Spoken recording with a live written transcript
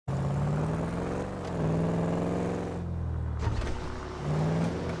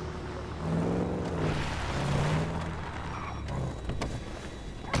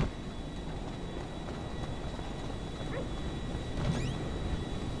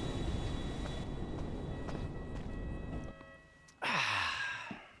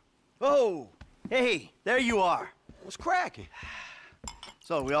Oh, hey, there you are. What's cracking?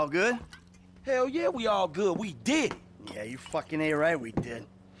 So, we all good? Hell yeah, we all good. We did it. Yeah, you fucking ain't right, we did.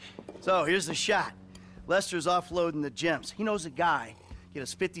 So, here's the shot. Lester's offloading the gems. He knows a guy. Get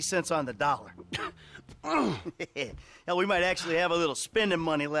us 50 cents on the dollar. Hell, we might actually have a little spending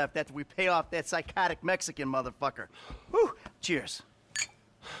money left after we pay off that psychotic Mexican motherfucker. Whew. Cheers.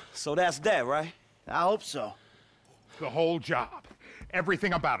 So that's that, right? I hope so. The whole job.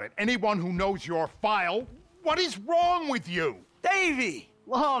 Everything about it. Anyone who knows your file, what is wrong with you? Davey!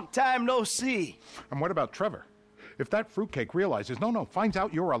 Long time no see. And what about Trevor? If that fruitcake realizes, finds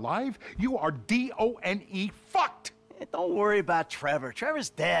out you're alive, you are D-O-N-E fucked! Don't worry about Trevor. Trevor's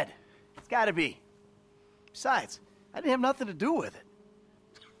dead. It's gotta be. Besides, I didn't have nothing to do with it.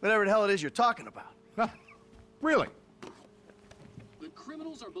 Whatever the hell it is you're talking about. Really? The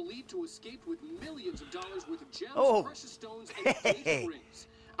criminals are believed to escape with millions of dollars worth of gems, Oh. precious stones, and engagement rings.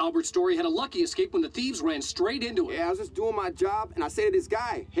 Albert's story had a lucky escape when the thieves ran straight into it. Yeah, I was just doing my job, and I say to this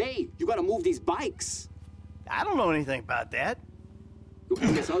guy, hey, you gotta move these bikes. I don't know anything about that.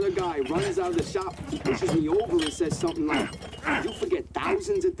 And this other guy runs out of the shop, pushes me over and says something like, you forget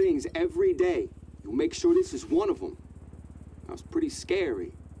thousands of things every day. You'll make sure this is one of them. That was pretty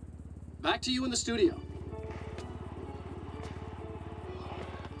scary. Back to you in the studio.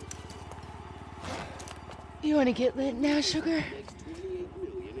 You want to get lit now, sugar?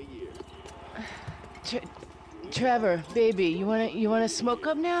 Trevor, baby, you wanna smoke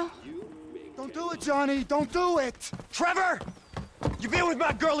up now? Don't do it, Johnny! Don't do it! Trevor! You been with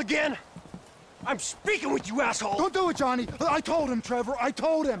my girl again? I'm speaking with you, asshole! Don't do it, Johnny! I told him, Trevor, I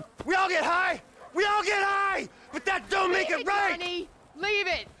told him! We all get high! We all get high! But that don't make it right! Johnny! Leave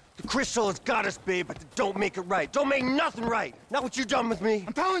it! The crystal has got us, babe, but that don't make it right. Don't make nothing right. Not what you done with me.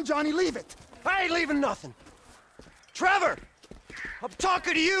 I'm telling Johnny, leave it! I ain't leaving nothing. Trevor! I'm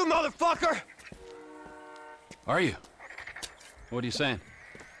talking to you, motherfucker! Are you? What are you saying?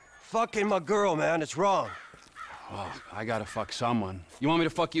 Fucking my girl, man. It's wrong. Well, I gotta fuck someone. You want me to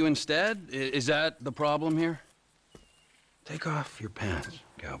fuck you instead? Is that the problem here? Take off your pants,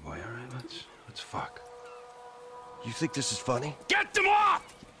 cowboy, all right? Let's fuck. You think this is funny? Get them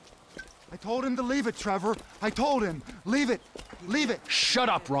off! I told him to leave it, Trevor. I told him. Leave it. Leave it. Shut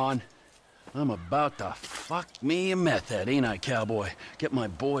up, Ron. I'm about to fuck me a meth head, ain't I, cowboy? Get my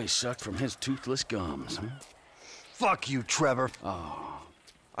boy sucked from his toothless gums, huh? Fuck you, Trevor. Oh.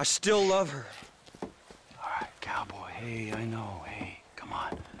 I still love her. All right, cowboy. Hey, I know. Hey, come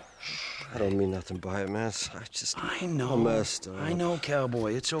on. I don't mean nothing by it, man. I know. I'm messed up. I know,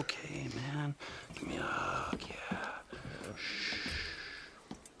 cowboy. It's okay, man. Give me a hug, yeah.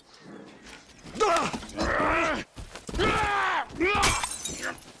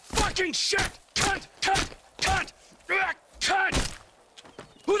 Fucking shit! Cut!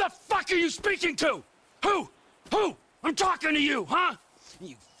 Who the fuck are you speaking to? Who? I'm talking to you, huh?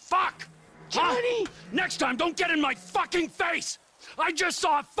 You fuck! Johnny! Huh? Next time, don't get in my fucking face! I just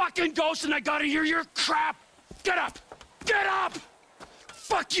saw a fucking ghost and I gotta hear your crap! Get up! Get up!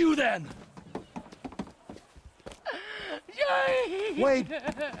 Fuck you then! Johnny! Wait!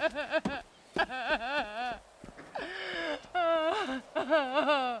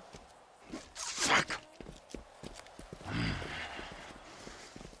 Fuck!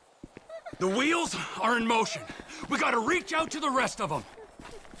 The wheels are in motion. We gotta reach out to the rest of them.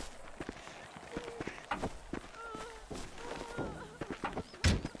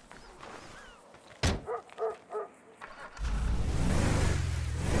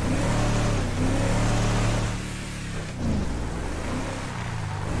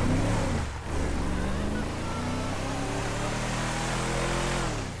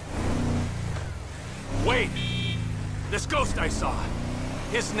 Wait! This ghost I saw.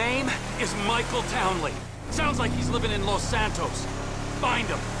 His name is Michael Townley. Sounds like he's living in Los Santos. Find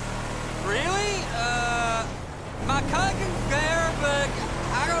him. Really? My cousin's there, but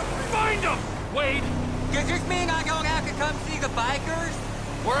I don't... Find him! Wade! Does this mean I don't have to come see the bikers?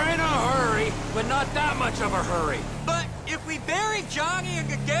 We're in a hurry, but not that much of a hurry. But if we bury Johnny in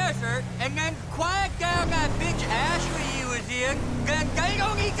the desert and then quiet down that bitch Ashley he was in, then they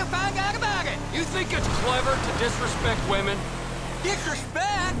don't need to find out about it. You think it's clever to disrespect women?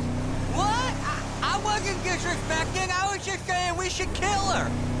 Disrespect? What? I wasn't disrespecting. I was just saying we should kill her.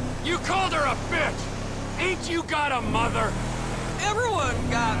 You called her a bitch! Ain't you got a mother? Everyone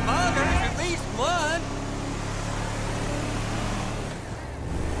got mothers, at least one.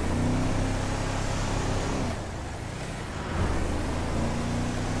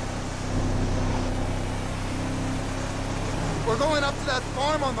 We're going up to that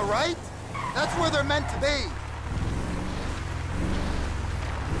farm on the right? That's where they're meant to be.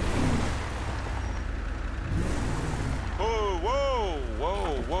 Whoa, whoa,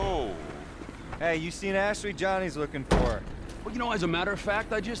 whoa, whoa. Hey, you seen Ashley? Johnny's looking for her. Well, you know, as a matter of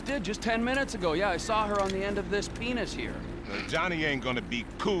fact, I just did, just 10 minutes ago. Yeah, I saw her on the end of this penis here. Johnny ain't gonna be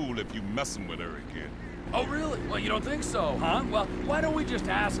cool if you messing with her again. Oh, really? Well, you don't think so, huh? Well, why don't we just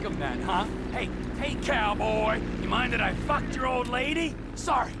ask him then, huh? Hey, cowboy, you mind that I fucked your old lady?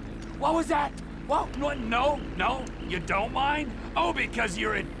 Sorry, what was that? What? No, you don't mind? Oh, because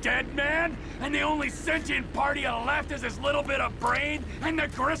you're a dead man? And the only sentient part you left is this little bit of brain and the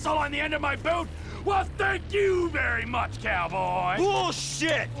gristle on the end of my boot? Well, thank you very much, cowboy.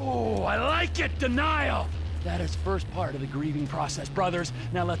 Bullshit! Oh, I like it, denial. That is first part of the grieving process, brothers.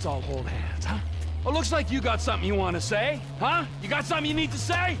 Now let's all hold hands, huh? Well, looks like you got something you want to say, huh? You got something you need to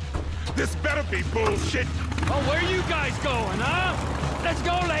say? This better be bullshit. Oh, where you guys going, huh? Let's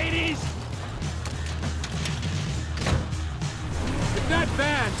go, ladies! If that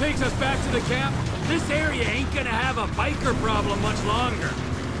van takes us back to the camp, this area ain't gonna have a biker problem much longer.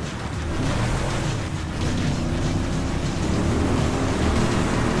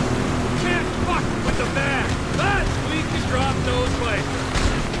 Can't fuck with the van, but we can drop those bikers.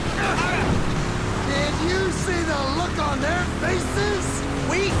 Did you see the look on their faces?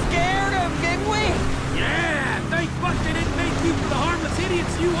 We scared them, didn't we? Yeah, thank fuck they didn't make you for the harmless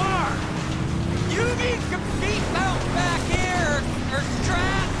idiots you are. You need some seatbelts back here, or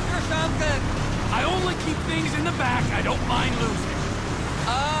straps or something. I only keep things in the back I don't mind losing.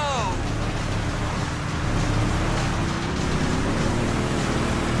 Oh.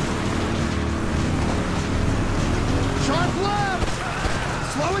 Sharp left!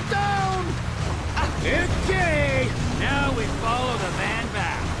 Slow it down! Okay, now we follow the van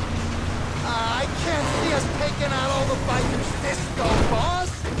back. I can't see us taking out all the bikers this go, boss.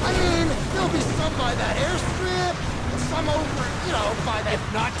 I mean, there'll be some by that airstrip, and some over, you know, by that...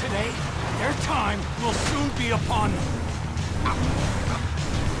 If not today, their time will soon be upon them.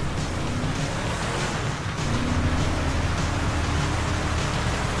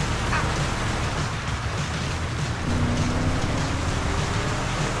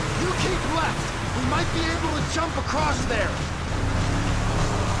 You keep left. We might be able to jump across there.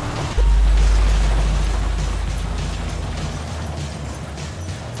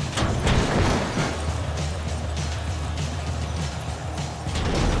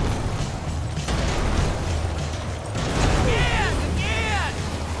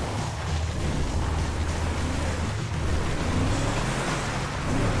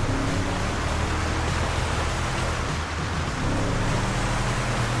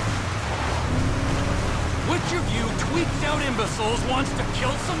 Which of you tweaked out imbeciles wants to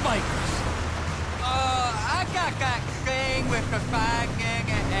kill some bikers? I got that thing with the finding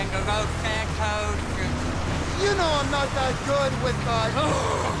and the Los Santos. You know I'm not that good with,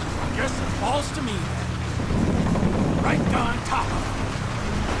 Oh, I guess it falls to me then. Right on top of it.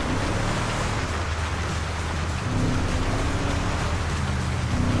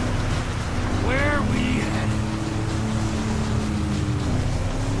 Where are we headed?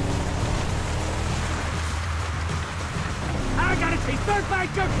 I gotta taste their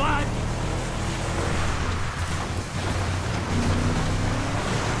biker blood!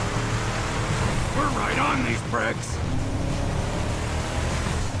 We're right on these bricks.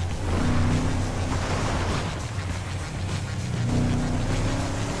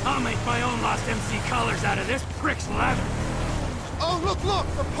 I'll make my own Lost MC colors out of this brick's leather. Oh, look,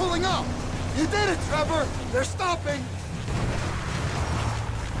 they're pulling up. You did it, Trevor. They're stopping.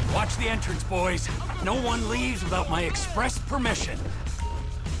 Watch the entrance, boys. No one leaves without my express permission.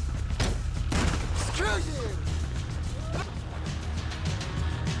 Screw you!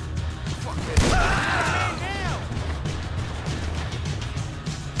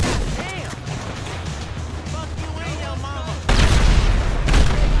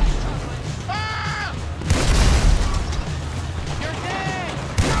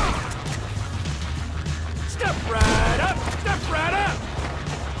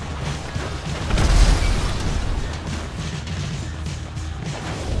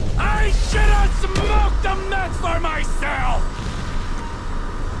 For myself!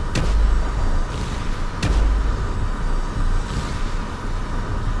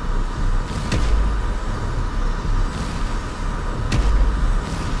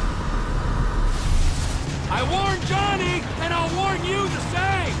 I warned Johnny, and I'll warn you the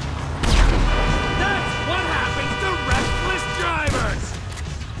same! That's what happens to restless drivers!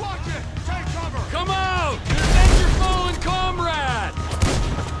 Watch it! Take cover! Come out! Defend your fallen comrade!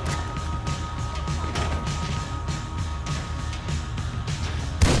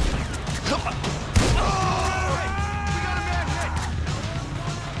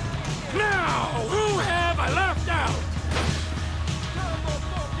 Now, who have I left out?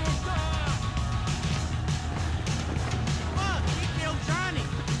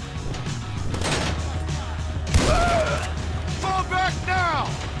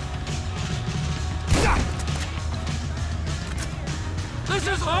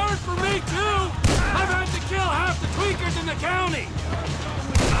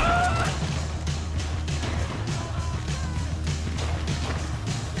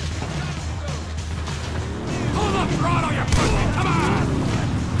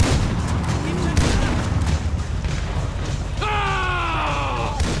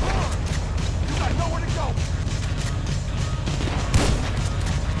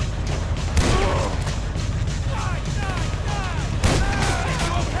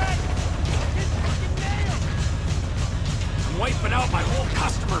 my whole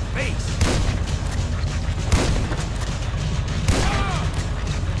customer base.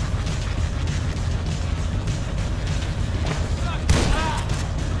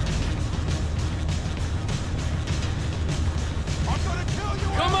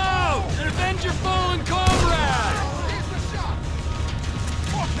 Come out and avenge your fallen comrade!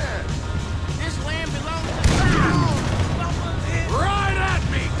 This land belongs to the crown! Right at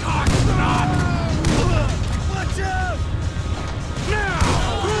me, cocksnot! Watch out! Now!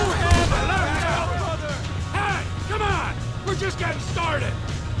 Who have a left? Hey, come on! We're just getting started!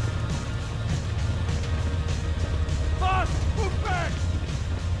 Boss, move back!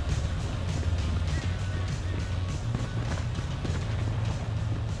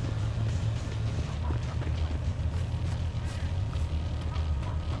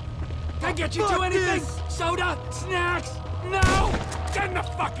 Can I get you to anything? Soda? Snacks? No! Get in the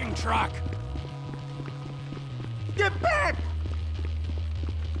fucking truck! Get back!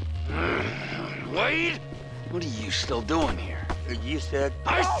 Wade? What are you still doing here? You said...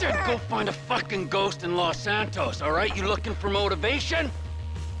 I said go find a fucking ghost in Los Santos, all right? You looking for motivation?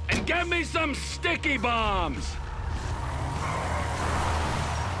 And get me some sticky bombs!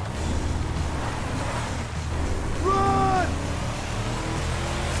 Run!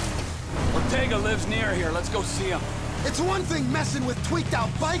 Ortega lives near here. Let's go see him. It's one thing messing with tweaked-out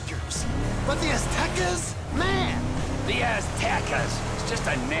bikers, but the Aztecas? Man! The Aztecas. It's just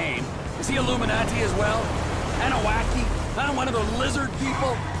a name. Is he Illuminati as well? Anunnaki? Not one of the lizard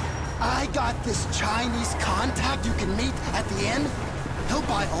people? I got this Chinese contact you can meet at the end. He'll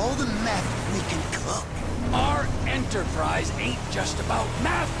buy all the meth we can cook. Our enterprise ain't just about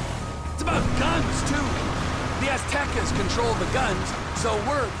meth. It's about guns, too. The Aztecas control the guns, so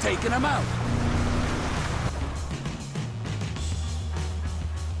we're taking them out.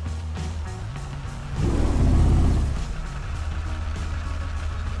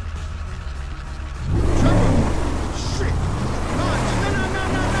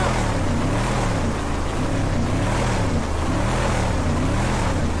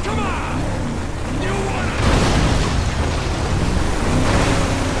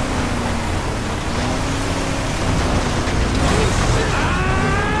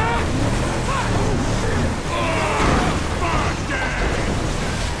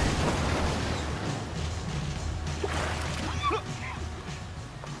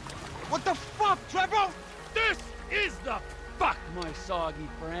 What the fuck, Trevor? This is the fuck, my soggy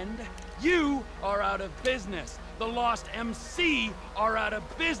friend. You are out of business. The Lost MC are out of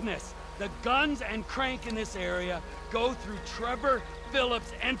business. The guns and crank in this area go through Trevor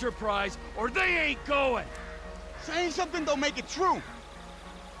Philips' enterprise, or they ain't going. Saying something don't make it true.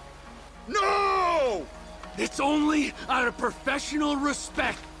 No! It's only out of professional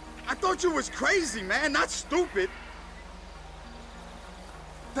respect. I thought you was crazy, man, not stupid.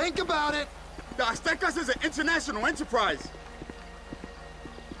 Think about it. The Aztecas is an international enterprise.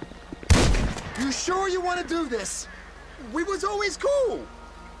 You sure you want to do this? We was always cool.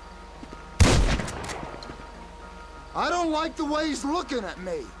 I don't like the way he's looking at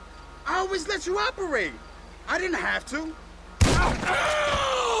me. I always let you operate. I didn't have to.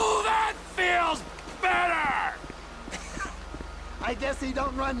 Oh, that feels better! I guess he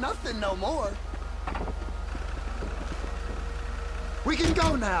don't run nothing no more. We can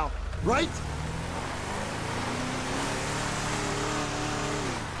go now, right?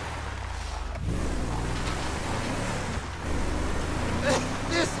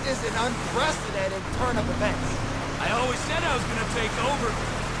 This is an unprecedented turn of events. I always said I was gonna take over.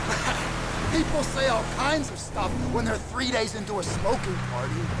 People say all kinds of stuff when they're 3 days into a smoking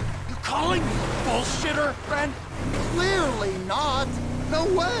party. You calling me a bullshitter, friend? Clearly not. No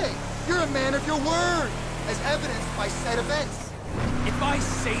way. You're a man of your word, as evidenced by said events. If I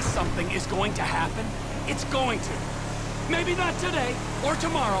say something is going to happen, it's going to. Maybe not today or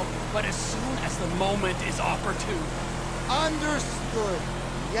tomorrow, but as soon as the moment is opportune. Understood.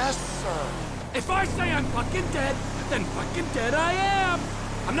 Yes, sir. If I say I'm fucking dead, then fucking dead I am.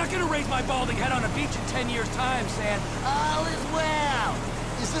 I'm not gonna raise my balding head on a beach in 10 years' time saying, all is well.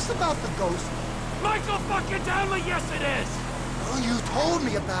 Is this about the ghost? Michael fucking Downley, yes it is. Oh, you told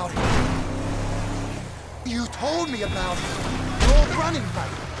me about it. You told me about it. The old running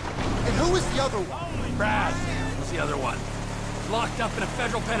bike. And who was the other one? Brad was the other one. Locked up in a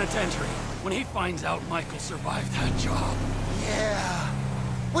federal penitentiary. When he finds out Michael survived that job. Yeah.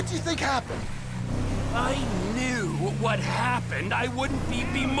 What do you think happened? I knew what happened. I wouldn't be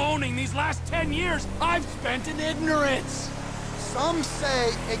bemoaning these last 10 years I've spent in ignorance. Some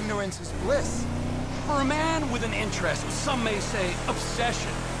say ignorance is bliss. For a man with an interest, some may say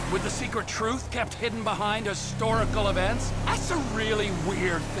obsession, With the secret truth kept hidden behind historical events? That's a really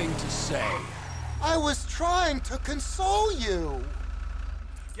weird thing to say. I was trying to console you.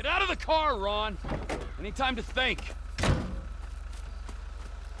 Get out of the car, Ron. Any time to think.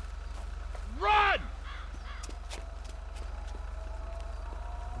 Run!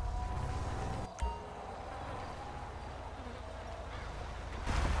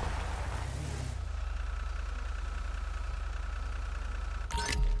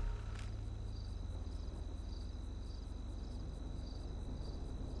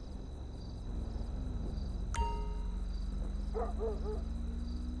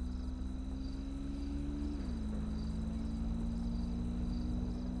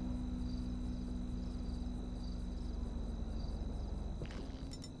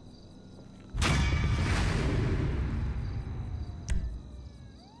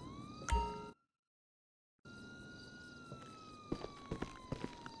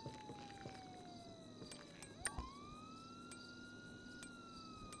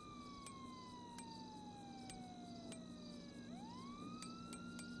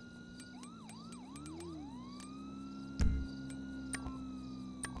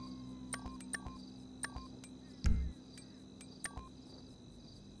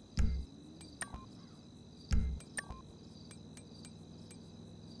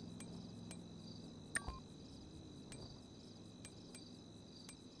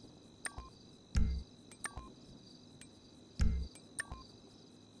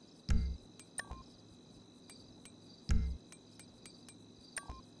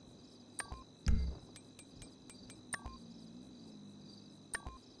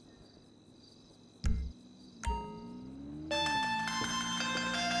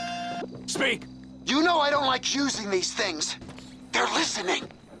 Speak! You know I don't like using these things. They're listening.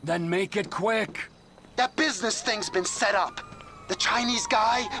 Then make it quick. That business thing's been set up. The Chinese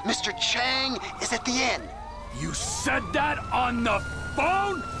guy, Mr. Chang, is at the inn. You said that on the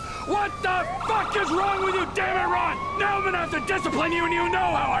phone? What the fuck is wrong with you, damn it, Ron? Now I'm gonna have to discipline you, and you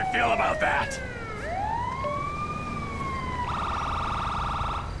know how I feel about that.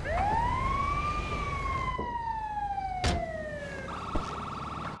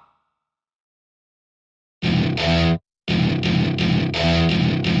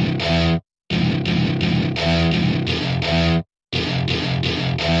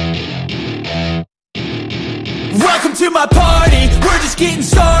 Welcome to my party, we're just getting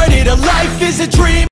started. A life is a dream.